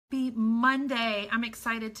Happy Monday. I'm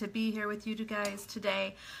excited to be here with you guys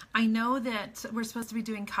today. I know that we're supposed to be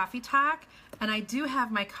doing coffee talk, and I do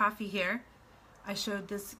have my coffee here. I showed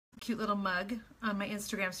this cute little mug on my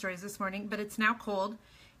Instagram stories this morning, but it's now cold,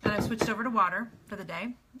 and I've switched over to water for the day,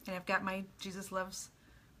 and I've got my Jesus Loves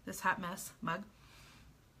This Hot Mess mug.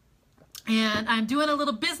 And I'm doing a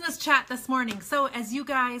little business chat this morning. So as you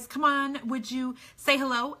guys come on, would you say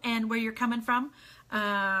hello and where you're coming from?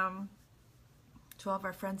 To all of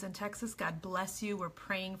our friends in Texas, God bless you. We're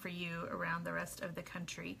praying for you around the rest of the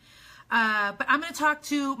country. But I'm going to talk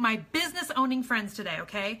to my business owning friends today,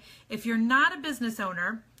 okay? If you're not a business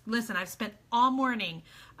owner, listen, I've spent all morning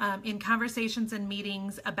in conversations and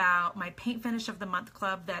meetings about my Paint Finish of the Month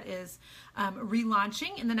Club that is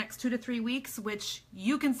relaunching in the next 2 to 3 weeks, which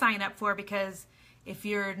you can sign up for, because if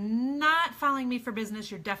you're not following me for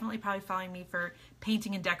business, you're definitely probably following me for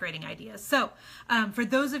painting and decorating ideas. So for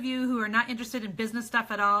those of you who are not interested in business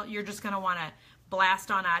stuff at all, you're just going to want to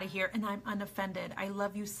blast on out of here, and I'm unoffended. I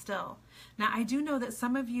love you still. Now, I do know that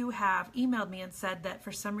some of you have emailed me and said that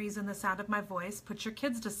for some reason the sound of my voice puts your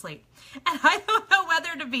kids to sleep. And I don't know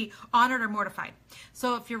whether to be honored or mortified.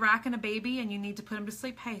 So if you're rocking a baby and you need to put him to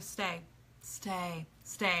sleep, hey, stay.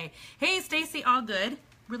 Hey, Stacy Allgood,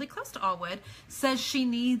 really close to Allwood, says she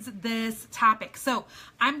needs this topic. So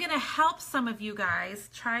I'm going to help some of you guys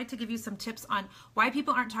try to give you some tips on why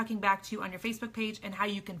people aren't talking back to you on your Facebook page and how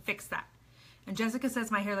you can fix that. And Jessica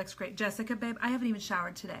says, my hair looks great. Jessica, babe, I haven't even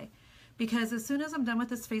showered today, because as soon as I'm done with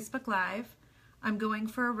this Facebook Live, I'm going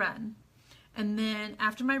for a run. And then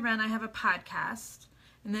after my run, I have a podcast.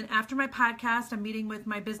 And then after my podcast, I'm meeting with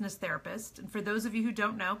my business therapist. And for those of you who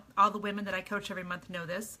don't know, all the women that I coach every month know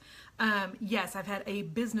this. Yes, I've had a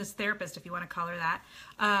business therapist, if you want to call her that,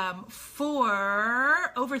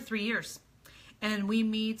 for over 3 years. And we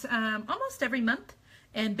meet almost every month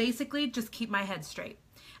and basically just keep my head straight.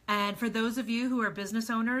 And for those of you who are business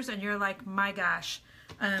owners and you're like, my gosh,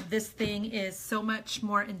 this thing is so much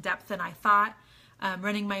more in depth than I thought.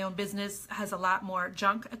 Running my own business has a lot more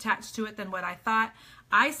junk attached to it than what I thought.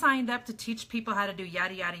 I signed up to teach people how to do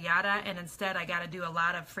yada, yada, yada, and instead I got to do a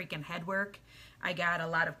lot of freaking head work. I got a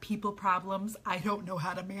lot of people problems. I don't know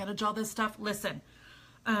how to manage all this stuff. Listen,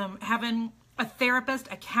 having a therapist,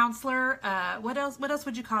 a counselor, what else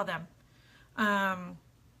would you call them?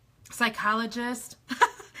 Psychologist,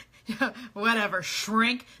 whatever,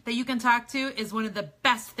 shrink that you can talk to is one of the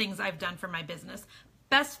best things I've done for my business.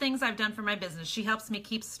 Best things I've done for my business. She helps me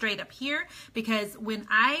keep straight up here, because when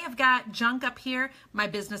I have got junk up here, my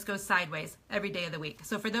business goes sideways every day of the week.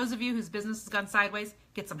 So for those of you whose business has gone sideways,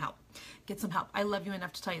 get some help. Get some help. I love you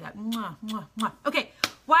enough to tell you that. Mwah, mwah, mwah. Okay,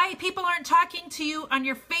 why people aren't talking to you on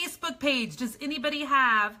your Facebook page. Does anybody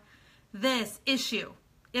have this issue?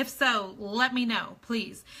 If so, let me know,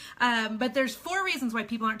 please. But there's 4 reasons why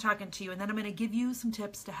people aren't talking to you, and then I'm going to give you some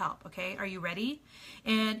tips to help, okay? Are you ready?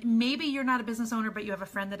 And maybe you're not a business owner, but you have a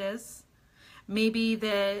friend that is. Maybe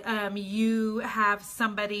that you have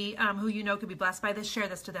somebody who you know could be blessed by this. Share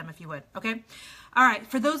this to them if you would, okay? All right,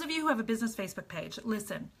 for those of you who have a business Facebook page,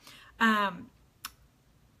 listen.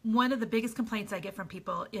 One of the biggest complaints I get from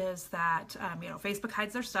people is that, Facebook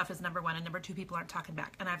hides their stuff is number 1, and number 2, people aren't talking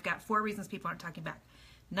back. And I've got 4 reasons people aren't talking back.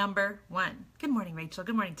 Number 1. Good morning, Rachel.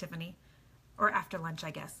 Good morning, Tiffany. Or after lunch,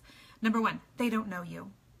 I guess. Number 1, they don't know you.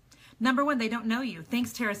 Number 1, they don't know you.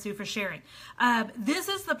 Thanks, Tara Sue, for sharing. This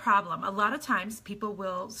is the problem. A lot of times people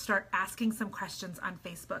will start asking some questions on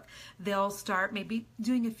Facebook. They'll start maybe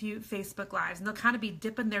doing a few Facebook Lives, and they'll kind of be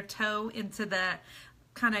dipping their toe into the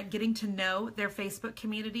kind of getting to know their Facebook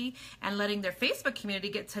community and letting their Facebook community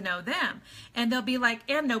get to know them. And they'll be like,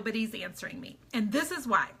 and nobody's answering me. And this is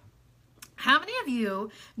why. How many of you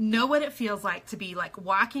know what it feels like to be like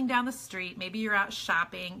walking down the street? Maybe you're out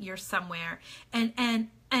shopping, you're somewhere, and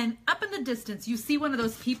up in the distance you see one of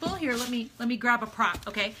those people. Here, let me grab a prop,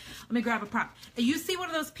 okay? Let me grab a prop. You see one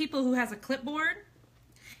of those people who has a clipboard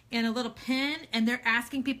and a little pen, and they're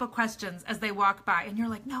asking people questions as they walk by, and you're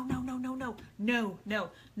like, no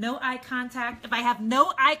eye contact. If I have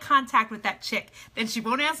no eye contact with that chick, then she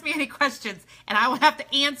won't ask me any questions, and I won't have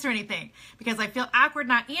to answer anything, because I feel awkward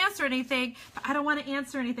not answer anything, but I don't want to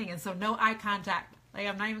answer anything, and so no eye contact. Like,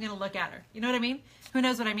 I'm not even going to look at her. You know what I mean? Who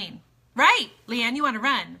knows what I mean? Right, Leanne, you want to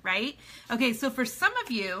run, right? Okay, so for some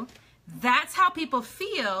of you, that's how people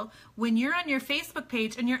feel when you're on your Facebook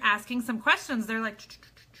page and you're asking some questions. They're like,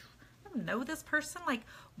 I don't know this person. Like,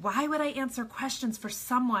 why would I answer questions for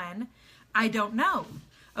someone I don't know?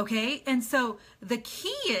 Okay, and so the key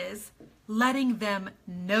is letting them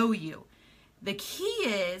know you. The key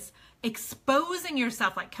is exposing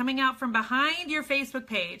yourself, like coming out from behind your Facebook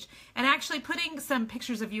page and actually putting some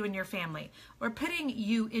pictures of you and your family, or putting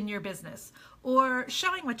you in your business, or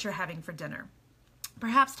showing what you're having for dinner.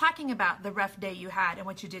 Perhaps talking about the rough day you had and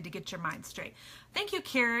what you did to get your mind straight. Thank you,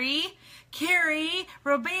 Carrie. Carrie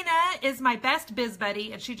Robina is my best biz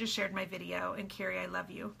buddy, and she just shared my video. And Carrie, I love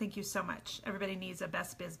you. Thank you so much. Everybody needs a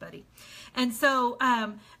best biz buddy. And so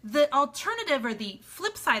the alternative, or the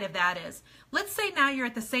flip side of that, is, let's say now you're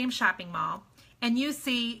at the same shopping mall and you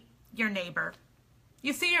see your neighbor.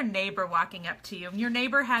 You see your neighbor walking up to you, and your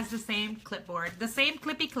neighbor has the same clipboard, the same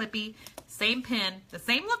clippy, same pen, the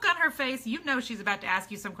same look on her face. You know she's about to ask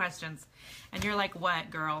you some questions. And you're like, what,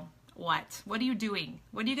 girl? What? What are you doing?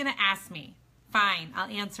 What are you going to ask me? Fine, I'll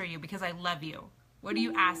answer you because I love you. What are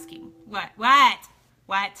you asking? What?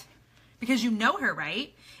 Because you know her,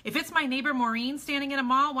 right? If it's my neighbor Maureen standing in a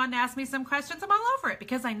mall wanting to ask me some questions, I'm all over it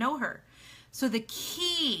because I know her. So the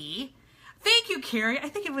key... Thank you, Carrie. I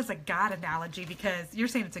think it was a God analogy, because you're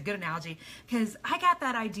saying it's a good analogy, because I got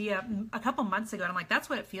that idea a couple months ago, and I'm like, that's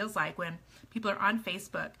what it feels like when people are on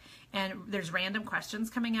Facebook and there's random questions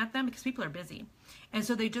coming at them, because people are busy. And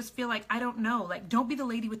so they just feel like, I don't know, like, don't be the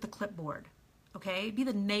lady with the clipboard, okay? Be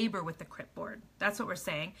the neighbor with the clipboard. That's what we're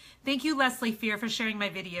saying. Thank you, Leslie Fear, for sharing my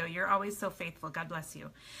video. You're always so faithful. God bless you.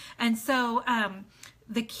 And so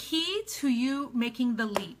the key to you making the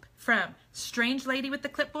leap from strange lady with the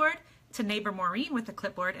clipboard to neighbor Maureen with the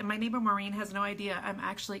clipboard, and my neighbor Maureen has no idea I'm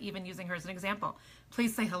actually even using her as an example.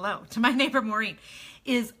 Please say hello to my neighbor Maureen,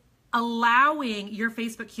 is allowing your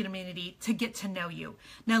Facebook community to get to know you.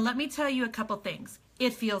 Now, let me tell you a couple things.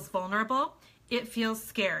 It feels vulnerable. It feels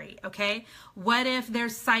scary, okay? What if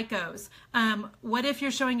there's psychos? What if you're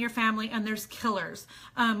showing your family and there's killers?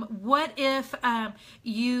 What if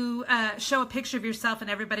you show a picture of yourself and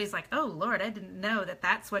everybody's like, oh, Lord, I didn't know that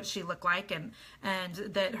that's what she looked like, and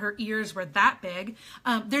that her ears were that big.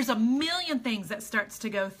 There's a million things that starts to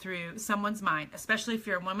go through someone's mind, especially if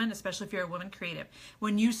you're a woman, especially if you're a woman creative.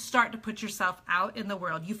 When you start to put yourself out in the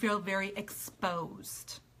world, you feel very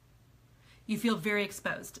exposed. You feel very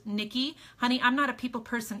exposed. Nikki, honey, I'm not a people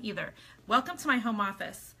person either. Welcome to my home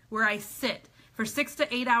office, where I sit for 6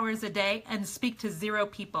 to 8 hours a day and speak to 0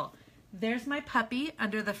 people. There's my puppy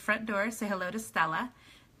under the front door. Say hello to Stella.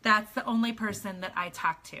 That's the only person that I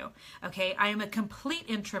talk to. Okay, I am a complete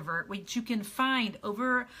introvert, which you can find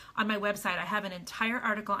over on my website. I have an entire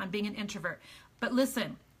article on being an introvert. But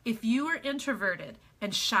listen, if you are introverted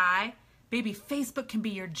and shy, baby, Facebook can be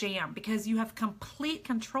your jam, because you have complete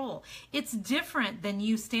control. It's different than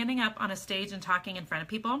you standing up on a stage and talking in front of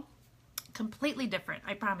people. Completely different,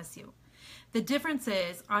 I promise you. The difference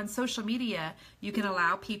is, on social media, you can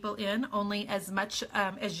allow people in only as much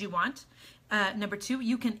as you want. Number 2,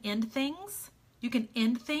 you can end things. You can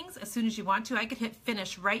end things as soon as you want to. I could hit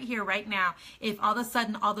finish right here, right now, if all of a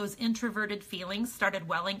sudden all those introverted feelings started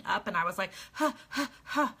welling up and I was like,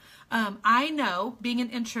 I know, being an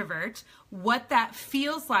introvert, what that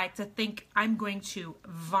feels like to think I'm going to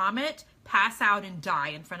vomit, pass out, and die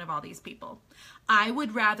in front of all these people. I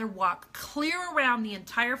would rather walk clear around the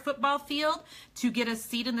entire football field to get a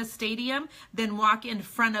seat in the stadium than walk in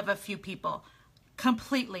front of a few people.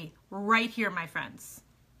 Completely. Right here, my friends.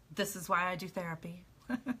 This is why I do therapy.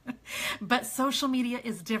 But social media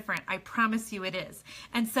is different. I promise you it is.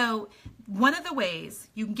 And so one of the ways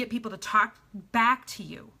you can get people to talk back to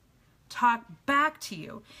you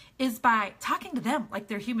is by talking to them like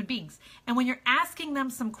they're human beings. And when you're asking them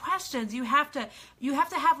some questions, you have to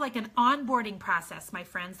have like an onboarding process, my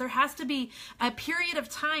friends. There has to be a period of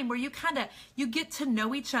time where you get to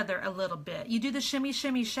know each other a little bit. You do the shimmy,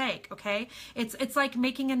 shimmy, shake, okay? It's like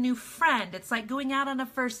making a new friend. It's like going out on a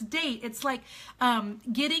first date. It's like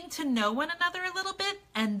getting to know one another a little bit,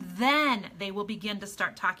 and then they will begin to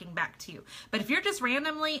start talking back to you. But if you're just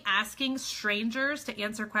randomly asking strangers to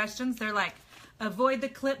answer questions, they're like, avoid the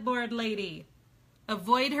clipboard lady.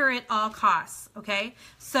 Avoid her at all costs, okay?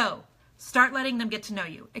 So start letting them get to know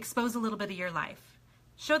you. Expose a little bit of your life.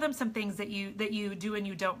 Show them some things that you do and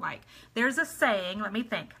you don't like. There's a saying, let me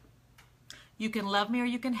think. You can love me or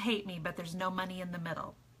you can hate me, but there's no money in the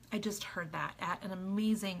middle. I just heard that at an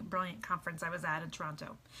amazing, brilliant conference I was at in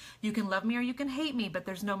Toronto. You can love me or you can hate me, but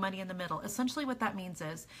there's no money in the middle. Essentially what that means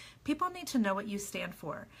is people need to know what you stand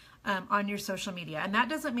for on your social media. And that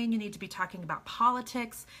doesn't mean you need to be talking about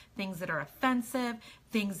politics, things that are offensive,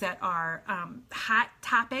 things that are hot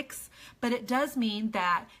topics, but it does mean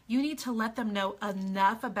that you need to let them know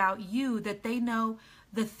enough about you that they know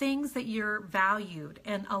the things that you're valued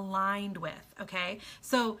and aligned with, okay?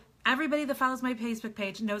 So Everybody that follows my Facebook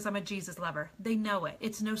page knows I'm a Jesus lover. They know it.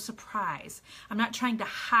 It's no surprise. I'm not trying to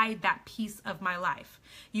hide that piece of my life.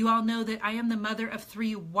 You all know that I am the mother of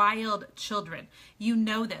 3 wild children. You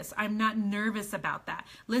know this. I'm not nervous about that.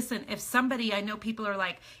 Listen, if somebody, I know people are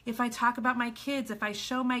like, if I talk about my kids, if I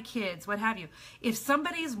show my kids, what have you, if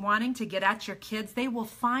somebody's wanting to get at your kids, they will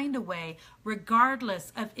find a way,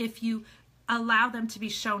 regardless of if you allow them to be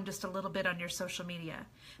shown just a little bit on your social media.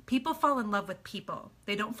 People fall in love with people.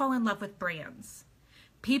 They don't fall in love with brands.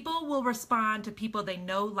 People will respond to people they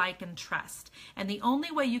know, like, and trust. And the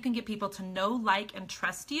only way you can get people to know, like, and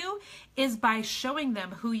trust you is by showing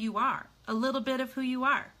them who you are, a little bit of who you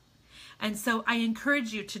are. And so I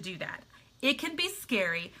encourage you to do that. It can be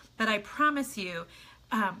scary, but I promise you,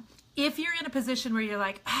 if you're in a position where you're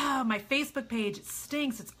like, oh, my Facebook page, it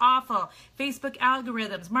stinks, it's awful, Facebook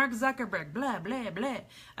algorithms, Mark Zuckerberg, blah, blah, blah.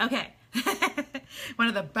 Okay, one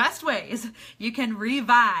of the best ways you can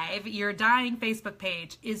revive your dying Facebook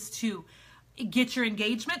page is to get your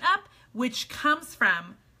engagement up, which comes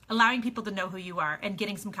from allowing people to know who you are and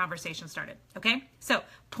getting some conversation started, okay? So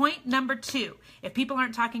point number 2, if people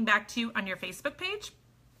aren't talking back to you on your Facebook page,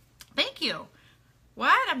 thank you.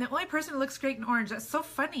 What? I'm the only person who looks great in orange. That's so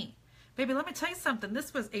funny. Baby, let me tell you something.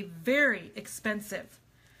 This was a very expensive,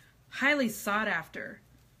 highly sought after,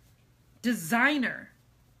 designer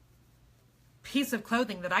piece of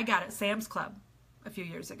clothing that I got at Sam's Club a few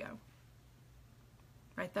years ago.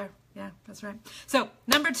 Right there. Yeah, that's right. So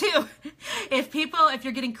number 2, if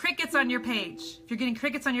you're getting crickets on your page,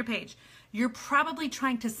 you're probably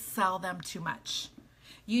trying to sell them too much.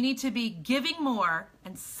 You need to be giving more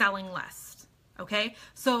and selling less. Okay?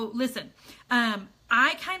 So listen,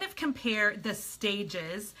 I kind of compare the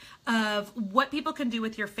stages of what people can do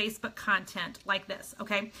with your Facebook content like this,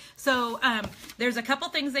 okay? So there's a couple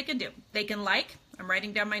things they can do. They can like, I'm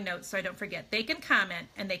writing down my notes so I don't forget. They can comment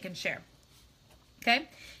and they can share, okay?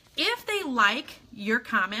 If they like your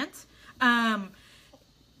comment and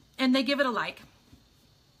they give it a like,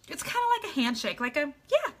 it's kind of like a handshake, like a,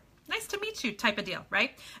 yeah, nice to meet you type of deal,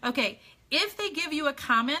 right? Okay. If they give you a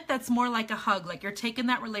comment, that's more like a hug, like you're taking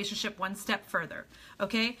that relationship one step further,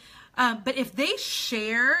 okay? But if they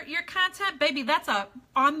share your content, baby, that's a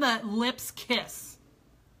on the lips kiss.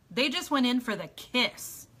 They just went in for the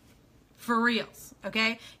kiss, for reals,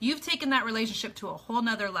 okay? You've taken that relationship to a whole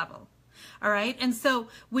nother level. All right. And so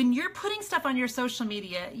when you're putting stuff on your social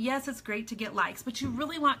media, yes, it's great to get likes, but you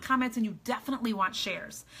really want comments and you definitely want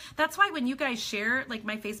shares. That's why when you guys share like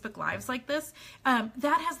my Facebook Lives like this,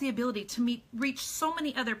 that has the ability to reach so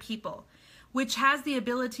many other people, which has the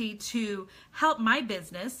ability to help my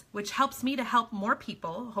business, which helps me to help more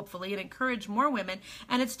people, hopefully, and encourage more women.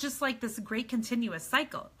 And it's just like this great continuous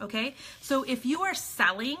cycle. Okay. So if you are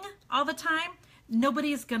selling all the time,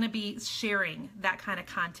 nobody is going to be sharing that kind of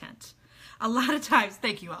content. A lot of times,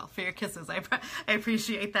 thank you all for your kisses. I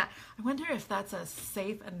appreciate that. I wonder if that's a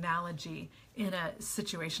safe analogy in a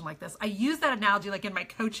situation like this. I use that analogy like in my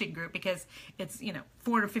coaching group because it's,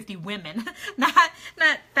 450 women, not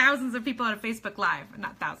thousands of people on a Facebook Live.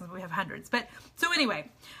 Not thousands, we have hundreds. But so anyway,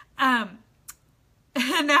 now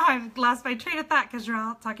I've lost my train of thought because you're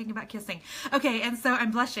all talking about kissing. Okay, and so I'm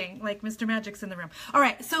blushing like Mr. Magic's in the room. All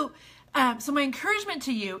right, so my encouragement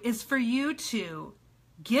to you is for you to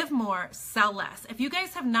give more, sell less. If you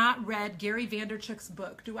guys have not read Gary Vaynerchuk's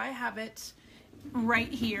book, do I have it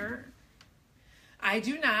right here? I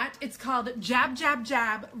do not. It's called Jab, Jab,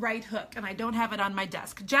 Jab, Right Hook, and I don't have it on my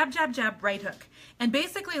desk. Jab, Jab, Jab, Right Hook. And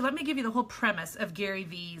basically, let me give you the whole premise of Gary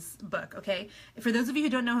V's book, okay? For those of you who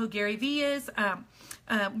don't know who Gary V is,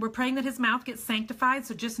 we're praying that his mouth gets sanctified,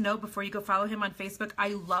 so just know before you go follow him on Facebook, I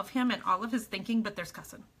love him and all of his thinking, but there's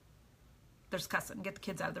cussing. There's cussing. Get the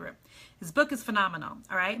kids out of the room. His book is phenomenal,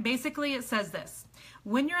 all right? Basically, it says this.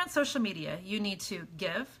 When you're on social media, you need to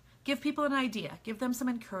give people an idea, give them some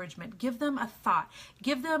encouragement, give them a thought,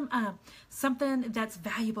 give them something that's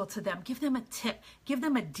valuable to them, give them a tip, give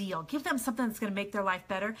them a deal, give them something that's going to make their life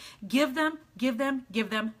better. Give them,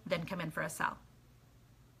 then come in for a sell.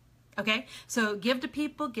 Okay? So give to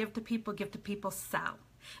people, sell.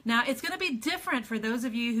 Now, it's going to be different for those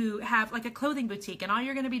of you who have like a clothing boutique and all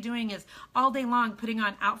you're going to be doing is all day long putting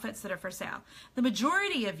on outfits that are for sale. The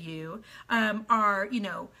majority of you are,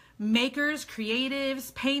 makers,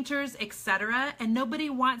 creatives, painters, etc. And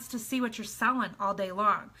nobody wants to see what you're selling all day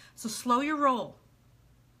long. So slow your roll.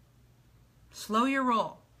 Slow your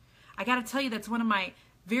roll. I got to tell you, that's one of my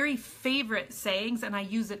very favorite sayings, and I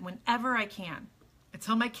use it whenever I can. I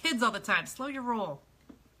tell my kids all the time, slow your roll.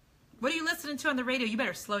 What are you listening to on the radio? You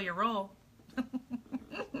better slow your roll.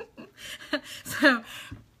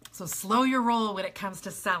 So So slow your roll when it comes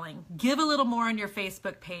to selling. Give a little more on your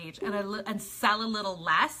Facebook page and sell a little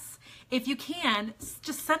less. If you can,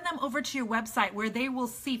 just send them over to your website where they will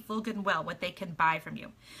see full good and well what they can buy from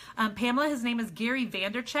you. Pamela, his name is Gary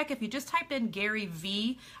Vandercheck. If you just type in Gary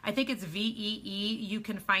V, I think it's VEE, you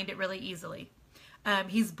can find it really easily.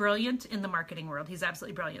 He's brilliant in the marketing world. He's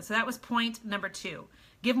absolutely brilliant. So that was point number 2.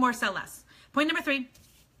 Give more, sell less. Point number 3.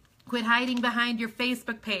 Quit hiding behind your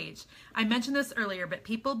Facebook page. I mentioned this earlier, but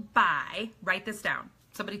people buy, write this down.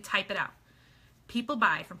 Somebody type it out. People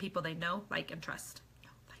buy from people they know, like, and trust.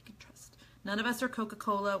 None of us are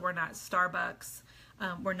Coca-Cola. We're not Starbucks.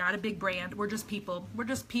 We're not a big brand. We're just people. We're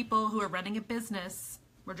just people who are running a business.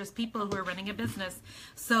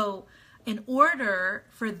 So in order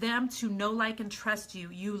for them to know, like, and trust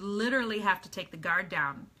you, you literally have to take the guard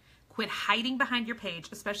down. Quit hiding behind your page,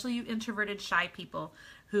 especially you introverted, shy people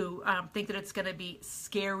who think that it's going to be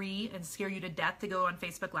scary and scare you to death to go on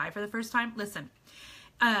Facebook Live for the first time. Listen,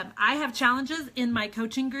 I have challenges in my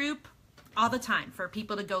coaching group all the time for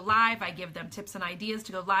people to go live. I give them tips and ideas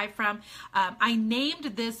to go live from. I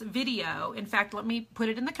named this video, in fact, let me put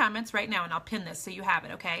it in the comments right now and I'll pin this so you have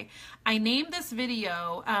it, okay? I named this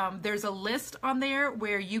video, there's a list on there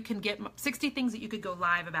where you can get 60 things that you could go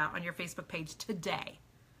live about on your Facebook page today.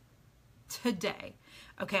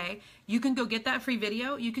 Okay? You can go get that free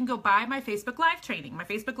video. You can go buy my Facebook Live training. My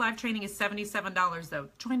Facebook Live training is $77 though.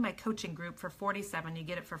 Join my coaching group for $47. You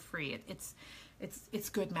get it for free. It's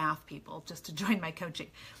good math, people, just to join my coaching.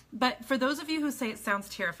 But for those of you who say it sounds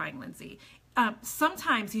terrifying, Lindsay,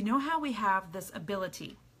 sometimes you know how we have this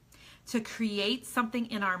ability to create something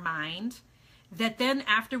in our mind that then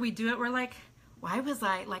after we do it, we're like, why was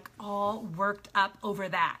I like all worked up over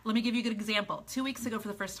that? Let me give you a good example. 2 weeks ago, for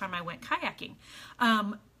the first time, I went kayaking.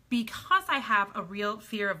 Because I have a real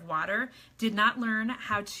fear of water, did not learn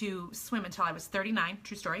how to swim until I was 39,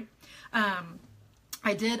 true story.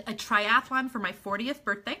 I did a triathlon for my 40th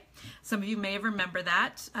birthday. Some of you may have remembered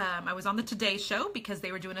that. I was on the Today Show because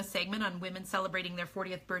they were doing a segment on women celebrating their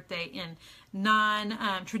 40th birthday in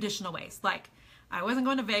non-traditional ways. Like, I wasn't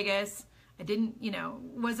going to Vegas. I didn't,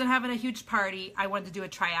 wasn't having a huge party. I wanted to do a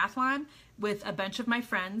triathlon with a bunch of my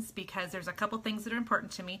friends because there's a couple things that are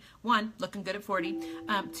important to me. 1, looking good at 40.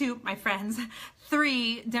 2, my friends.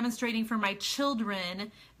 3, demonstrating for my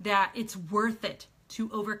children that it's worth it to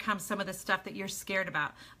overcome some of the stuff that you're scared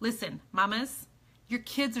about. Listen, mamas, your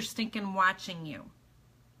kids are stinking watching you.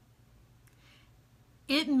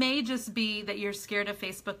 It may just be that you're scared of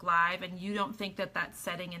Facebook Live and you don't think that that's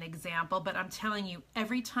setting an example, but I'm telling you,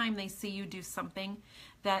 every time they see you do something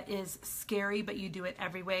that is scary, but you do it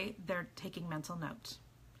every way, they're taking mental note.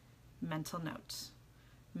 Mental note.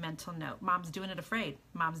 Mental note. Mom's doing it afraid.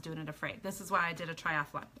 Mom's doing it afraid. This is why I did a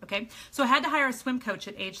triathlon. Okay. So I had to hire a swim coach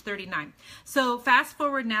at age 39. So fast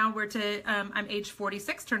forward now, we're to, I'm age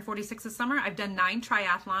 46, turned 46 this summer. I've done 9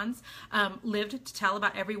 triathlons, lived to tell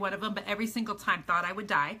about every one of them, but every single time thought I would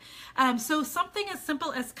die. So something as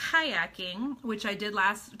simple as kayaking, which I did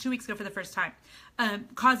 2 weeks ago for the first time,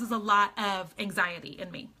 causes a lot of anxiety in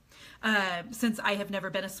me. Since I have never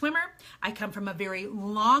been a swimmer, I come from a very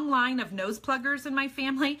long line of nose pluggers in my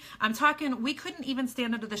family. I'm talking, we couldn't even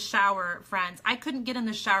stand under the shower, friends. I couldn't get in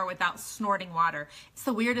the shower without snorting water. It's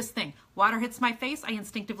the weirdest thing. Water hits my face, I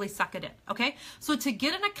instinctively suck it in, okay? So to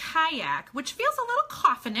get in a kayak, which feels a little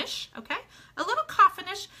coffinish, okay? A little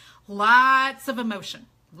coffinish, lots of emotion,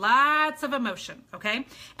 okay?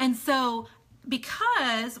 And so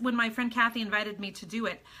because when my friend Kathy invited me to do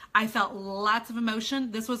it, I felt lots of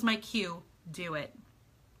emotion. This was my cue. Do it.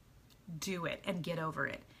 Do it and get over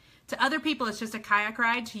it. To other people, it's just a kayak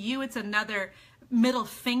ride. To you, it's another middle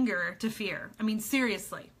finger to fear. I mean,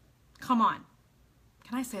 seriously, come on.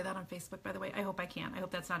 Can I say that on Facebook, by the way? I hope I can. I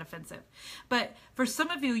hope that's not offensive. But for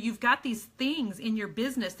some of you, you've got these things in your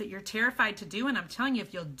business that you're terrified to do. And I'm telling you,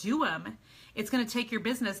 if you'll do them, it's going to take your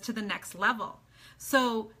business to the next level.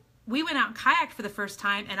 So we went out and kayaked for the first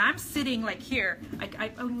time, and I'm sitting like here.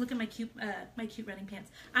 Oh, look at my cute running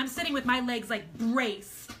pants. I'm sitting with my legs like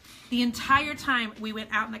braced the entire time we went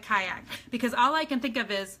out in the kayak because all I can think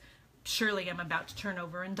of is, surely I'm about to turn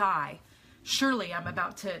over and die. Surely I'm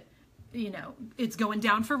about to, it's going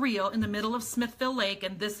down for real in the middle of Smithville Lake,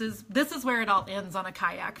 and this is where it all ends on a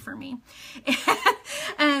kayak for me.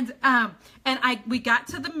 And we got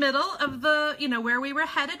to the middle of the, where we were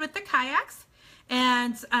headed with the kayaks.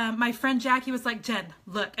 And my friend Jackie was like, Jen,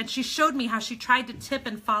 look. And she showed me how she tried to tip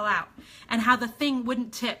and fall out and how the thing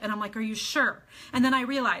wouldn't tip. And I'm like, are you sure? And then I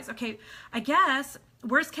realized, okay, I guess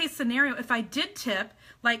worst case scenario, if I did tip,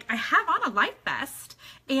 like I have on a life vest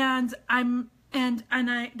and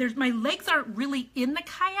my legs aren't really in the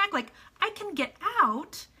kayak. Like I can get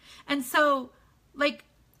out And so, like,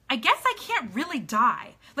 I guess I can't really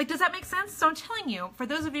die. Like, does that make sense? So I'm telling you, for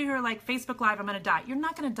those of you who are like, Facebook Live, I'm going to die. You're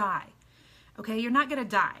not going to die. Okay? You're not going to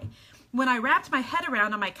die. When I wrapped my head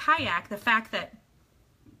around on my kayak, the fact that,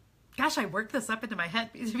 gosh, I worked this up into my head.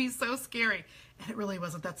 It would be so scary. And it really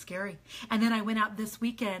wasn't that scary. And then I went out this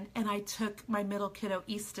weekend and I took my middle kiddo,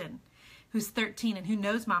 Easton, who's 13 and who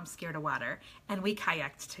knows mom's scared of water, and we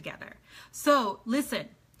kayaked together. So listen,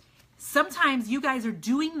 sometimes you guys are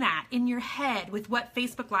doing that in your head with what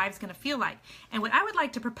Facebook Live is going to feel like. And what I would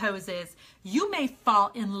like to propose is you may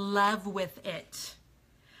fall in love with it.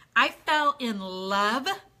 I fell in love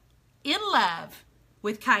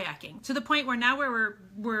with kayaking, to the point where now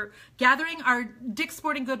we're gathering our Dick's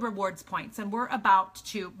Sporting Good rewards points, and we're about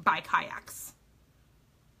to buy kayaks.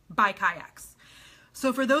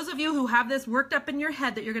 So for those of you who have this worked up in your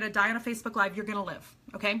head that you're going to die on a Facebook Live, you're going to live,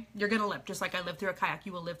 okay? You're going to live, just like I lived through a kayak.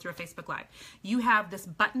 You will live through a Facebook Live. You have this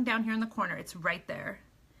button down here in the corner. It's right there.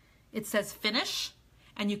 It says finish,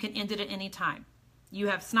 and you can end it at any time. You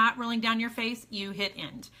have snot rolling down your face, you hit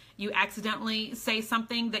end. You accidentally say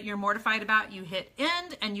something that you're mortified about, you hit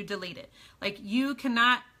end and you delete it. Like, you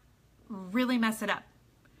cannot really mess it up.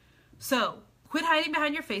 So quit hiding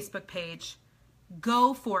behind your Facebook page.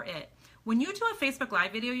 Go for it. When you do a Facebook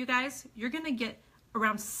Live video, you guys, you're going to get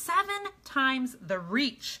around 7 times the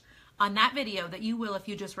reach on that video that you will if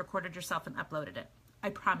you just recorded yourself and uploaded it.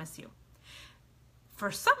 I promise you.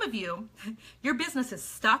 For some of you, your business is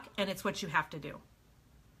stuck and it's what you have to do.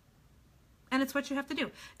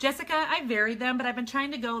 Jessica, I vary them, but I've been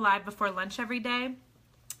trying to go live before lunch every day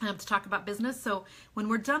to talk about business. So when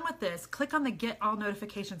we're done with this, click on the get all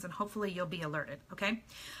notifications and hopefully you'll be alerted, okay?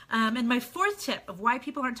 And my 4th tip of why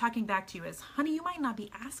people aren't talking back to you is, honey, you might not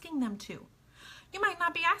be asking them to.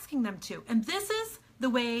 And this is the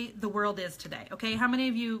way the world is today, okay? How many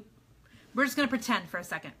of you, we're just going to pretend for a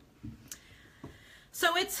second.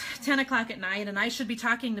 So it's 10 o'clock at night and I should be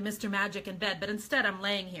talking to Mr. Magic in bed, but instead I'm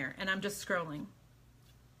laying here and I'm just scrolling.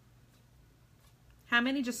 How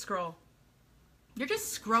many just scroll? You're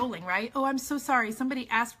just scrolling, right? Oh, I'm so sorry. Somebody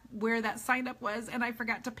asked where that sign up was and I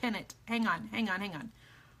forgot to pin it. Hang on.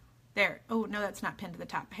 There. Oh, no, that's not pinned to the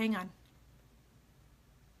top. Hang on.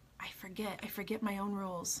 I forget my own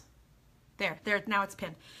rules. There, now it's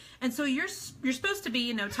pinned. And so you're supposed to be,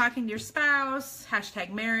 you know, talking to your spouse,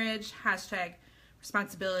 #marriage,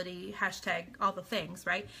 #responsibility, all the things,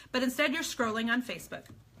 right? But instead you're scrolling on Facebook.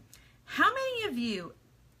 How many of you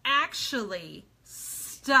actually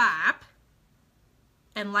stop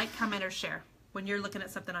and like, comment, or share when you're looking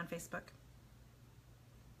at something on Facebook?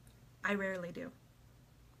 I rarely do.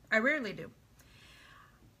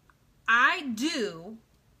 I do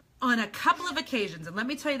on a couple of occasions, and let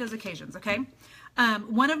me tell you those occasions, okay?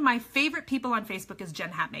 One of my favorite people on Facebook is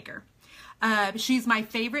Jen Hatmaker. She's my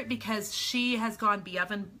favorite because she has gone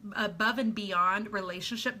above and beyond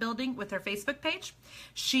relationship building with her Facebook page.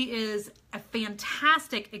 She is a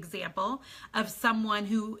fantastic example of someone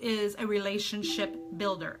who is a relationship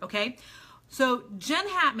builder, okay? So Jen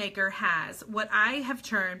Hatmaker has what I have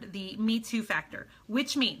termed the Me Too factor,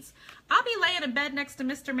 which means I'll be laying in bed next to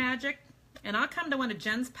Mr. Magic and I'll come to one of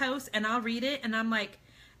Jen's posts and I'll read it and I'm like,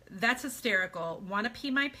 that's hysterical. Want to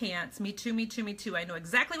pee my pants. Me too, me too, me too. I know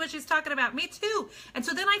exactly what she's talking about. Me too. And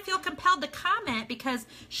so then I feel compelled to comment because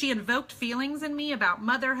she invoked feelings in me about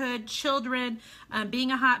motherhood, children,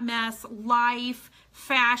 being a hot mess, life,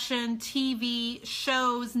 fashion, TV,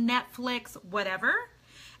 shows, Netflix, whatever.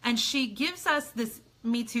 And she gives us this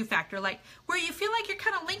Me Too factor, like where you feel like you're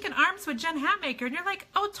kind of linking arms with Jen Hatmaker and you're like,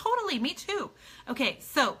 oh, totally, me too. Okay,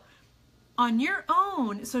 so on your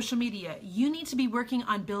own social media, you need to be working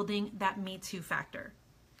on building that Me Too factor.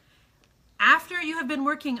 After you have been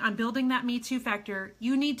working on building that Me Too factor,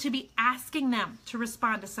 you need to be asking them to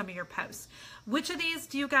respond to some of your posts. Which of these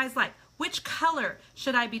do you guys like? Which color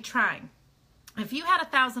should I be trying? If you had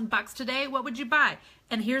 $1,000 today, what would you buy?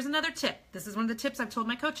 And here's another tip. This is one of the tips I've told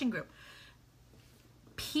my coaching group.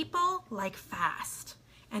 People like fast.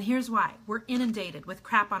 And here's why. We're inundated with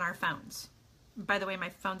crap on our phones. By the way, my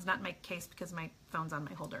phone's not in my case because my phone's on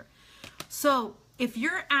my holder. So if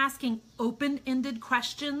you're asking open-ended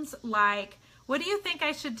questions like, what do you think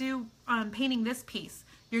I should do on painting this piece?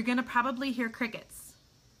 You're going to probably hear crickets.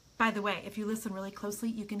 By the way, if you listen really closely,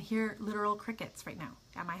 you can hear literal crickets right now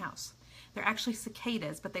at my house. They're actually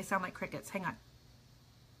cicadas, but they sound like crickets. Hang on.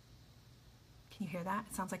 Can you hear that?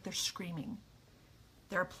 It sounds like they're screaming.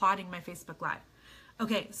 They're applauding my Facebook Live.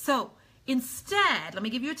 Okay, so instead, let me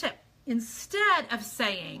give you a tip. Instead of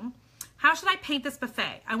saying, how should I paint this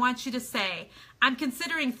buffet? I want you to say, I'm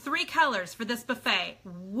considering 3 colors for this buffet.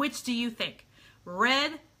 Which do you think?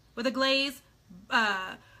 Red with a glaze,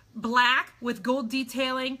 black with gold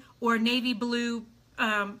detailing or navy blue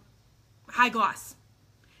high gloss.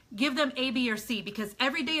 Give them A, B, or C, because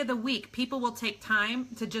every day of the week, people will take time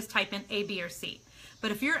to just type in A, B, or C.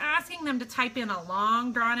 But if you're asking them to type in a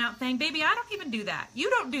long, drawn-out thing, baby, I don't even do that. You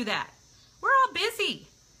don't do that. We're all busy.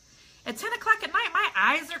 At 10 o'clock at night, my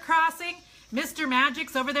eyes are crossing. Mr.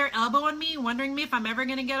 Magic's over there elbowing me, wondering me if I'm ever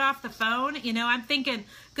going to get off the phone. You know, I'm thinking,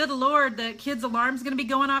 good Lord, the kid's alarm's going to be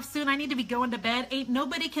going off soon. I need to be going to bed. Ain't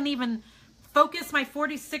nobody can even focus my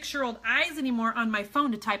 46-year-old eyes anymore on my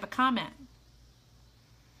phone to type a comment.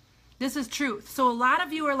 This is truth. So a lot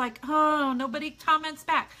of you are like, oh, nobody comments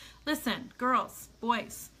back. Listen, girls,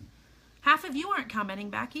 boys, half of you aren't commenting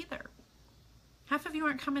back either. Half of you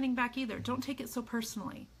aren't commenting back either. Don't take it so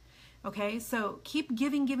personally. Okay, so keep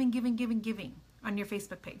giving on your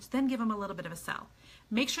Facebook page. Then give them a little bit of a sell.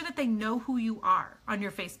 Make sure that they know who you are on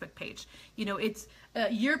your Facebook page. You know, it's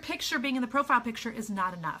your picture being in the profile picture is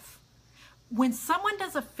not enough. When someone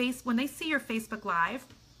does when they see your Facebook Live,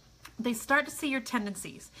 they start to see your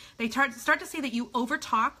tendencies. They start to see that you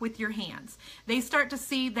overtalk with your hands. They start to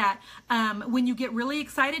see that when you get really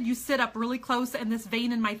excited, you sit up really close and this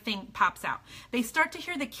vein in my thing pops out. They start to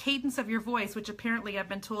hear the cadence of your voice, which apparently I've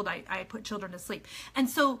been told I put children to sleep. And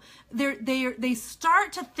so they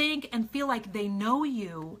start to think and feel like they know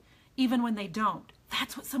you even when they don't.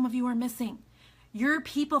 That's what some of you are missing. Your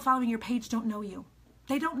people following your page don't know you.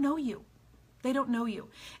 They don't know you. They don't know you.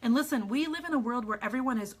 And listen, we live in a world where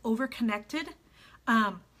everyone is overconnected,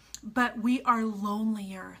 but we are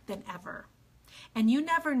lonelier than ever. And you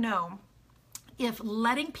never know if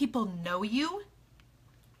letting people know you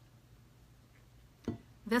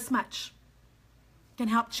this much can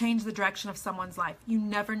help change the direction of someone's life. You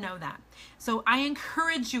never know that. So I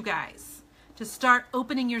encourage you guys to start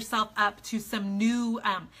opening yourself up to some new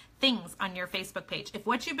things on your Facebook page. If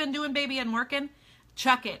what you've been doing, baby, and working,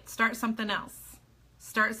 chuck it. Start something else.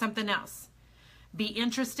 Start something else. Be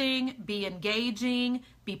interesting, be engaging,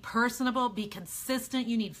 be personable, be consistent.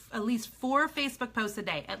 You need at least 4 Facebook posts a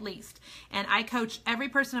day, at least. And I coach every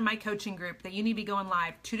person in my coaching group that you need to be going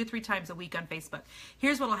live 2 to 3 times a week on Facebook.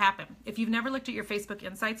 Here's what will happen. If you've never looked at your Facebook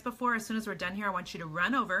Insights before, as soon as we're done here, I want you to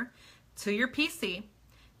run over to your PC,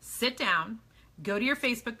 sit down, go to your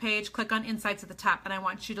Facebook page, click on Insights at the top, and I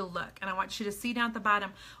want you to look. And I want you to see down at the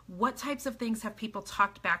bottom, what types of things have people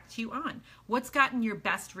talked back to you on? What's gotten your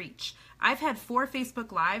best reach? I've had 4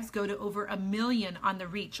 Facebook Lives go to over 1 million on the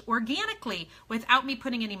reach organically without me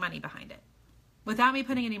putting any money behind it. Without me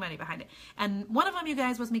putting any money behind it. And one of them, you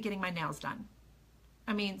guys, was me getting my nails done.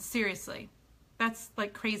 I mean, seriously. That's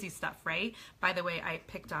like crazy stuff, right? By the way, I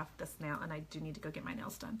picked off this nail and I do need to go get my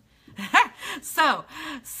nails done. So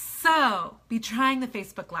be trying the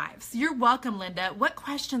Facebook Lives. You're welcome, Linda. What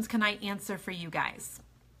questions can I answer for you guys?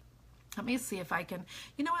 Let me see if I can,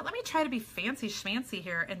 you know what? Let me try to be fancy schmancy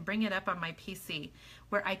here and bring it up on my PC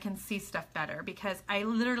where I can see stuff better, because I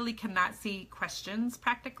literally cannot see questions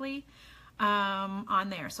practically on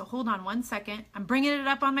there. So hold on one second. I'm bringing it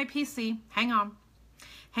up on my PC. Hang on.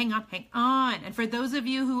 And for those of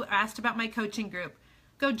you who asked about my coaching group,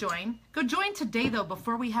 go join. Go join today, though,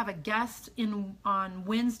 before we have a guest on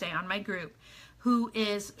Wednesday on my group who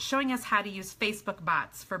is showing us how to use Facebook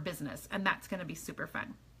bots for business, and that's going to be super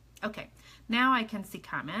fun. Okay, now I can see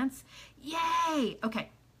comments. Yay! Okay.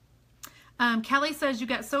 Kelly says, you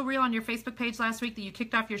got so real on your Facebook page last week that you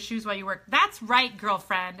kicked off your shoes while you worked. That's right,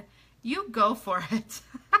 girlfriend. You go for it.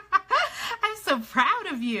 I'm so proud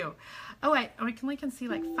of you. Oh, I only can see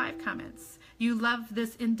like 5 comments. You love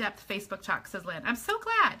this in-depth Facebook talk, says Lynn. I'm so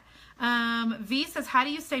glad. V says, how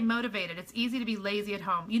do you stay motivated? It's easy to be lazy at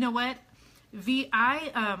home. You know what, V,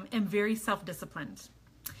 I am very self-disciplined.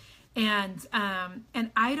 And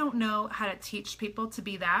I don't know how to teach people to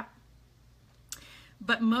be that.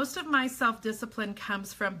 But most of my self-discipline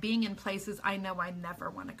comes from being in places I know I never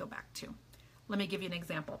want to go back to. Let me give you an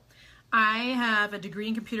example. I have a degree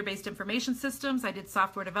in computer-based information systems. I did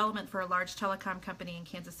software development for a large telecom company in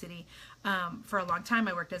Kansas City for a long time.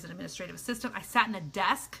 I worked as an administrative assistant. I sat in a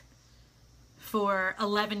desk for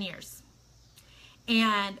 11 years.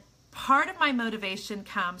 And part of my motivation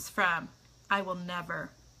comes from, I will never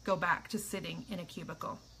go back to sitting in a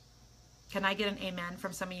cubicle. Can I get an amen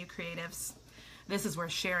from some of you creatives? This is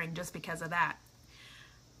worth sharing just because of that.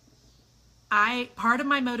 Part of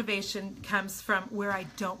my motivation comes from where I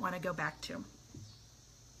don't want to go back to.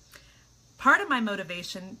 Part of my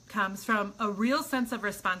motivation comes from a real sense of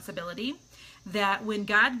responsibility that when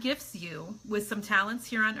God gifts you with some talents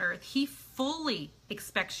here on earth, He fully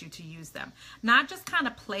expects you to use them. Not just kind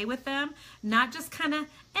of play with them, not just kind of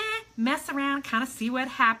mess around, kind of see what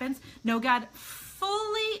happens. No, God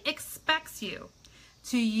fully expects you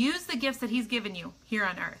to use the gifts that he's given you here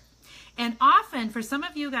on earth. And often for some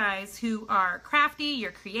of you guys who are crafty,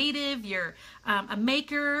 you're creative, you're a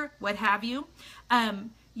maker, what have you,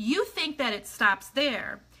 you think that it stops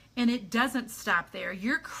there. And it doesn't stop there.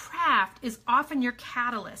 Your craft is often your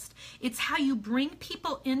catalyst. It's how you bring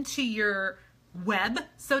people into your web,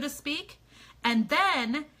 so to speak, and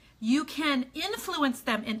then you can influence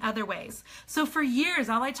them in other ways. So for years,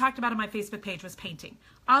 all I talked about on my Facebook page was painting.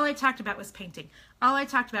 All I talked about was painting. All I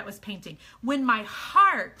talked about was painting. When my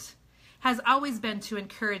heart has always been to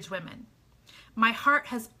encourage women. My heart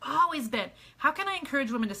has always been, how can I encourage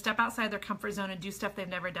women to step outside their comfort zone and do stuff they've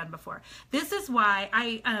never done before? This is why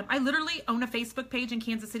I literally own a Facebook page in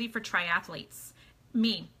Kansas City for triathletes.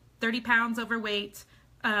 Me, 30 pounds overweight,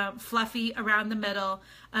 fluffy around the middle,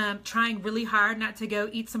 trying really hard not to go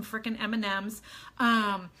eat some frickin' M&Ms.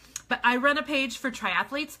 But I run a page for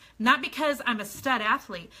triathletes, not because I'm a stud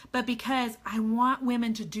athlete, but because I want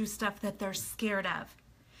women to do stuff that they're scared of.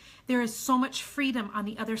 There is so much freedom on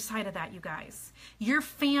the other side of that, you guys. Your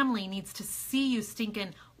family needs to see you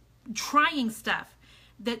stinking trying stuff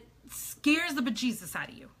that scares the bejesus out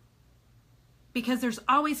of you. Because there's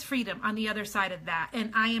always freedom on the other side of that.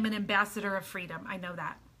 And I am an ambassador of freedom. I know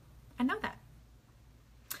that. I know that.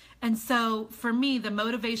 And so for me, the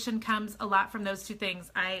motivation comes a lot from those two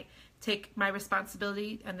things. I take my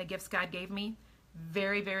responsibility and the gifts God gave me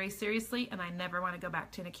very, very seriously. And I never want to go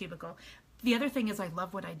back to in a cubicle. The other thing is I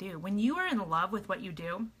love what I do. When you are in love with what you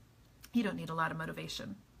do, you don't need a lot of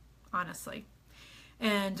motivation, honestly.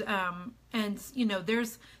 And you know,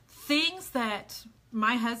 there's things that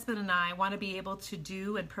my husband and I want to be able to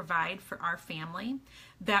do and provide for our family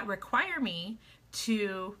that require me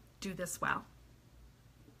to do this well.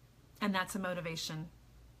 And that's a motivation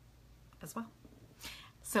as well.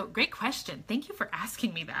 So great question. Thank you for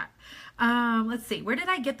asking me that. Let's see. Where did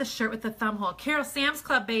I get the shirt with the thumb hole? Carol, Sam's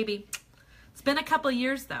Club, baby. It's been a couple of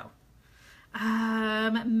years though.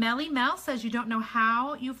 Melly Mel says, you don't know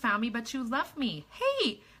how you found me, but you love me.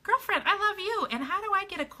 Hey, girlfriend, I love you. And how do I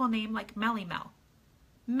get a cool name like Melly Mel?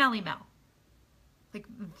 Melly Mel. Like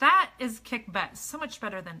that is kick butt. So much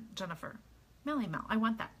better than Jennifer. Melly Mel. I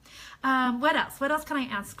want that. What else? What else can I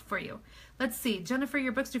ask for you? Let's see. Jennifer,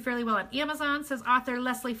 your books do fairly well on Amazon, says author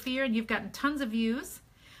Leslie Fear, and you've gotten tons of views.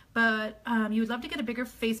 But you would love to get a bigger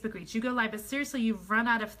Facebook reach. You go live, but seriously, you've run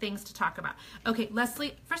out of things to talk about. Okay,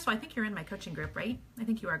 Leslie, first of all, I think you're in my coaching group, right? I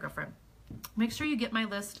think you are, girlfriend. Make sure you get my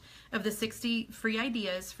list of the 60 free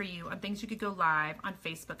ideas for you on things you could go live on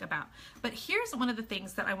Facebook about. But here's one of the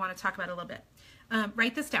things that I want to talk about a little bit.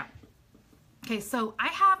 Write this down. Okay, so I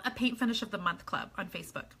have a Paint Finish of the Month club on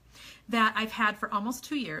Facebook that I've had for almost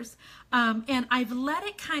 2 years. And I've let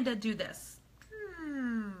it kind of do this.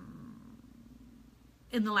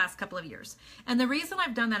 In the last couple of years. And the reason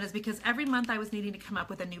I've done that is because every month I was needing to come up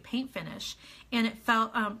with a new paint finish, and it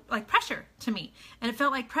felt like pressure to me. And it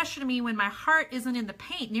felt like pressure to me when my heart isn't in the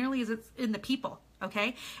paint nearly as it's in the people,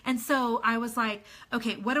 okay? And so I was like,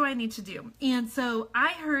 okay, what do I need to do? And so I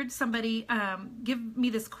heard somebody give me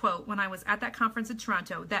this quote when I was at that conference in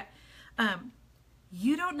Toronto that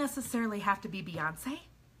you don't necessarily have to be Beyonce.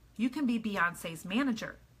 You can be Beyonce's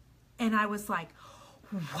manager. And I was like,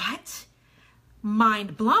 what?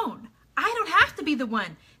 Mind blown. I don't have to be the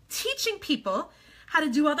one teaching people how to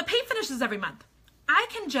do all the paint finishes every month. I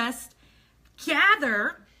can just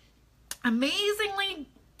gather amazingly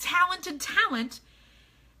talented talent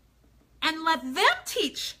and let them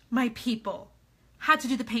teach my people how to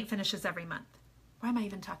do the paint finishes every month. Why am I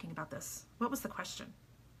even talking about this? What was the question?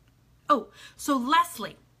 Oh, so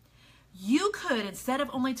Leslie, you could, instead of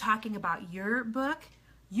only talking about your book,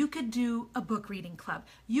 you could do a book reading club.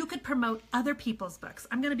 You could promote other people's books.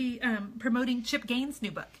 I'm going to be promoting Chip Gaines' new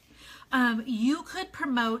book. You could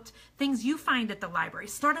promote things you find at the library.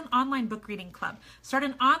 Start an online book reading club. Start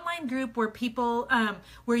an online group where people,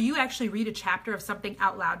 where you actually read a chapter of something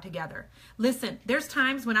out loud together. Listen, there's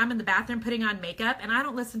times when I'm in the bathroom putting on makeup and I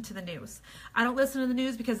don't listen to the news. I don't listen to the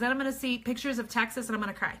news because then I'm going to see pictures of Texas and I'm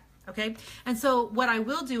going to cry. Okay. And so what I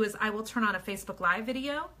will do is I will turn on a Facebook Live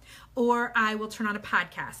video, or I will turn on a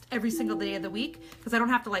podcast every single day of the week, because I don't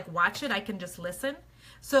have to like watch it. I can just listen.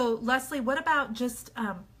 So Leslie, what about just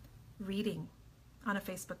reading on a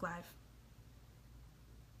Facebook Live?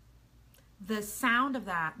 The sound of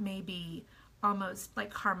that may be almost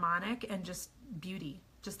like harmonic and just beauty,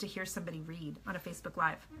 just to hear somebody read on a Facebook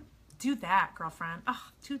Live. Do that, girlfriend. Oh,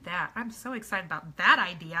 do that. I'm so excited about that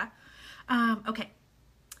idea. Okay.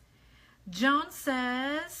 Joan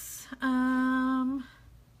says, oh,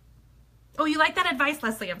 you like that advice,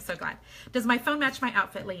 Leslie? I'm so glad. Does my phone match my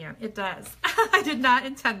outfit, Leanne? It does. I did not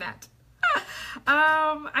intend that.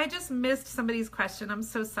 I just missed somebody's question. I'm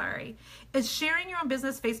so sorry. Is sharing your own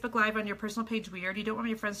business Facebook Live on your personal page weird? You don't want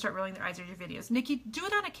your friends to start rolling their eyes at your videos. Nikki, do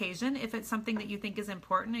it on occasion if it's something that you think is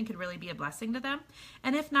important and could really be a blessing to them.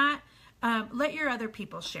 And if not, let your other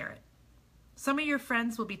people share it. Some of your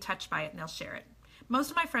friends will be touched by it and they'll share it. Most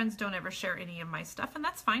of my friends don't ever share any of my stuff, and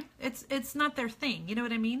that's fine. It's not their thing. You know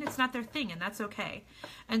what I mean? It's not their thing, and that's okay.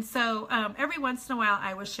 And so every once in a while,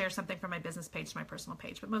 I will share something from my business page to my personal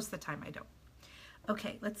page, but most of the time I don't.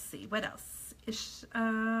 Okay, let's see. What else?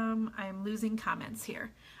 I'm losing comments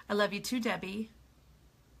here. I love you too, Debbie.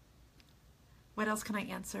 What else can I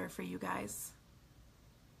answer for you guys?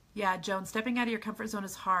 Yeah, Joan, stepping out of your comfort zone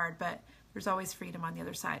is hard, but there's always freedom on the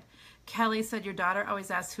other side. Kelly said, your daughter always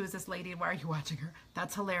asks, who is this lady and why are you watching her?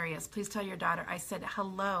 That's hilarious. Please tell your daughter I said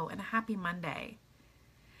hello and a happy Monday.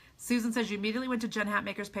 Susan says, you immediately went to Jen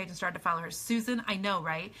Hatmaker's page and started to follow her. Susan, I know,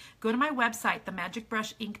 right? Go to my website,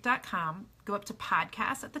 themagicbrushinc.com, go up to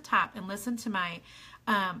podcasts at the top and listen to my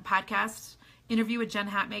podcast interview with Jen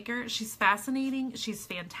Hatmaker. She's fascinating. She's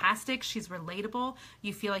fantastic. She's relatable.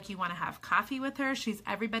 You feel like you want to have coffee with her. She's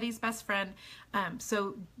everybody's best friend.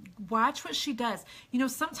 So watch what she does. You know,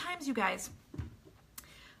 sometimes you guys,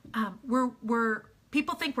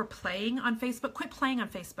 people think we're playing on Facebook. Quit playing on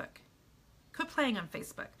Facebook. Quit playing on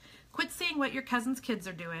Facebook. Quit seeing what your cousin's kids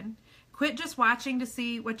are doing. Quit just watching to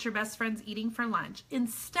see what your best friend's eating for lunch.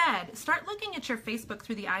 Instead, start looking at your Facebook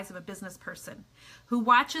through the eyes of a business person who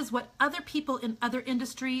watches what other people in other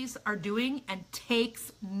industries are doing and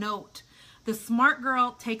takes note. The smart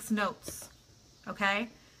girl takes notes, okay?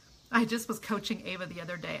 I just was coaching Ava the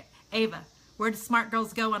other day. Ava, where do smart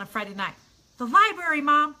girls go on a Friday night? The library,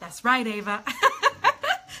 Mom. That's right, Ava.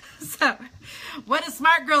 So, what do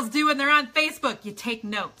smart girls do when they're on Facebook? You take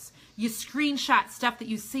notes. You screenshot stuff that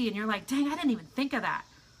you see and you're like, dang, I didn't even think of that.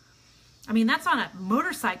 I mean, that's on a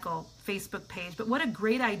motorcycle Facebook page, but what a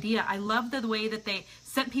great idea. I love the way that they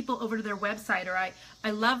sent people over to their website, or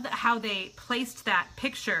I love how they placed that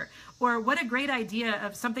picture, or what a great idea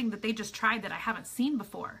of something that they just tried that I haven't seen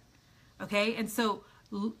before. Okay, and so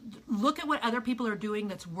look at what other people are doing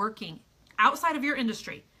that's working outside of your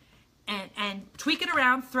industry. And tweak it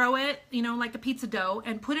around, throw it, you know, like a pizza dough,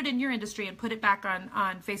 and put it in your industry and put it back on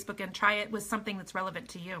Facebook and try it with something that's relevant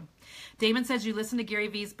to you. Damon says you listened to Gary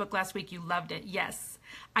Vee's book last week. You loved it. Yes.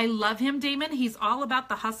 I love him, Damon. He's all about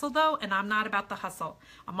the hustle, though, and I'm not about the hustle.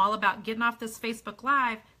 I'm all about getting off this Facebook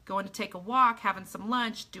Live, going to take a walk, having some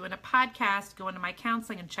lunch, doing a podcast, going to my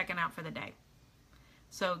counseling, and checking out for the day.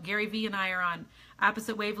 So Gary Vee and I are on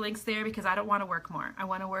opposite wavelengths there because I don't want to work more. I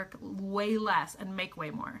want to work way less and make way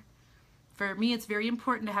more. For me, it's very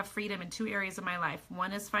important to have freedom in two areas of my life.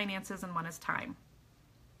 One is finances and one is time.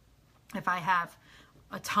 If I have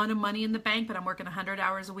a ton of money in the bank, but I'm working 100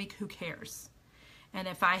 hours a week, who cares? And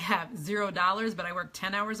if I have $0, but I work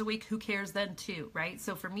 10 hours a week, who cares then too, right?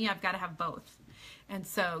 So for me, I've got to have both. And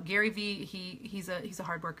so Gary Vee, he's a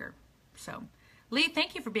hard worker. So Lee,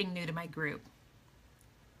 thank you for being new to my group.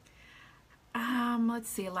 Let's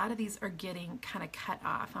see, a lot of these are getting kind of cut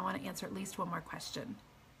off. I want to answer at least one more question.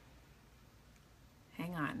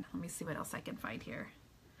 Hang on, let me see what else I can find here.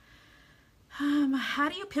 How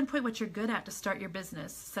do you pinpoint what you're good at to start your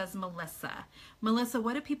business, says Melissa. Melissa,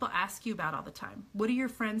 what do people ask you about all the time? What do your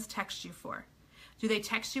friends text you for? Do they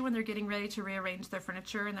text you when they're getting ready to rearrange their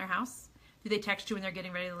furniture in their house? Do they text you when they're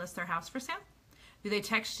getting ready to list their house for sale? Do they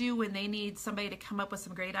text you when they need somebody to come up with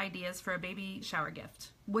some great ideas for a baby shower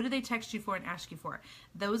gift? What do they text you for and ask you for?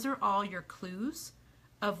 Those are all your clues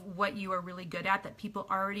of what you are really good at that people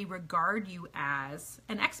already regard you as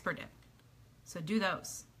an expert in. So do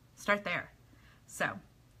those. Start there. So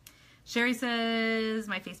Sherry says,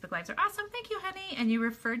 my Facebook Lives are awesome. Thank you, honey. And you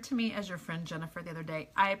referred to me as your friend Jennifer the other day.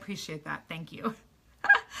 I appreciate that. Thank you.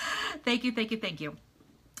 Thank you, thank you, thank you.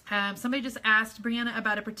 Somebody just asked Brianna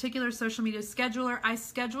about a particular social media scheduler. I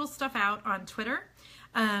schedule stuff out on Twitter,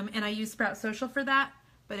 and I use Sprout Social for that.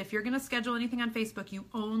 But if you're going to schedule anything on Facebook, you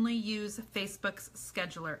only use Facebook's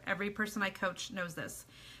scheduler. Every person I coach knows this.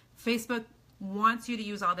 Facebook wants you to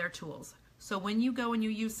use all their tools. So when you go and you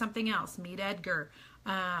use something else, Meet Edgar,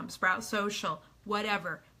 Sprout Social,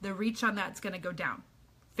 whatever, the reach on that's going to go down.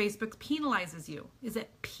 Facebook penalizes you. Is it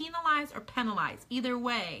penalize or penalize? Either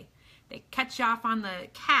way, they cut you off on the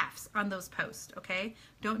calves on those posts, okay?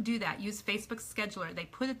 Don't do that. Use Facebook's scheduler. They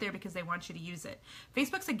put it there because they want you to use it.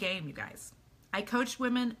 Facebook's a game, you guys. I coach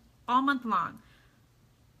women all month long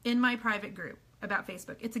in my private group about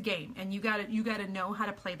Facebook. It's a game, and you gotta know how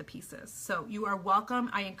to play the pieces. So you are welcome.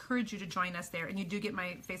 I encourage you to join us there, and you do get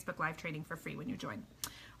my Facebook Live training for free when you join.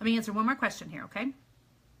 Let me answer one more question here, okay?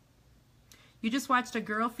 You just watched a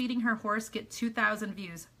girl feeding her horse get 2,000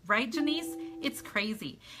 views. Right, Janice? It's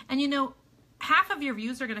crazy. And you know, half of your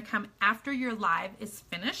views are going to come after your live is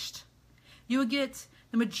finished. You will get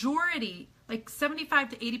the majority, like 75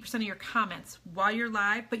 to 80% of your comments while you're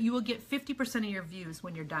live, but you will get 50% of your views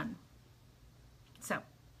when you're done. So,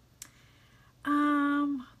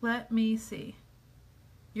 let me see.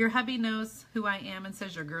 Your hubby knows who I am and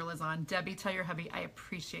says your girl is on. Debbie, tell your hubby I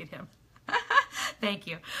appreciate him. Thank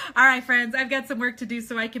you. All right, friends, I've got some work to do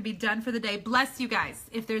so I can be done for the day. Bless you guys.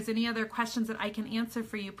 If there's any other questions that I can answer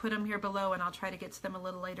for you, put them here below and I'll try to get to them a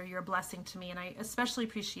little later. You're a blessing to me, and I especially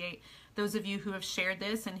appreciate those of you who have shared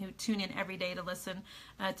this and who tune in every day to listen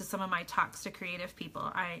to some of my talks to creative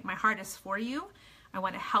people. My heart is for you. I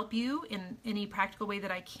want to help you in any practical way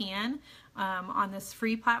that I can on this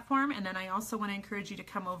free platform, and then I also want to encourage you to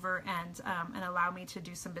come over and allow me to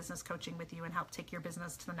do some business coaching with you and help take your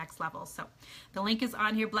business to the next level. So the link is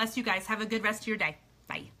on here. Bless you guys. Have a good rest of your day.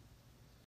 Bye.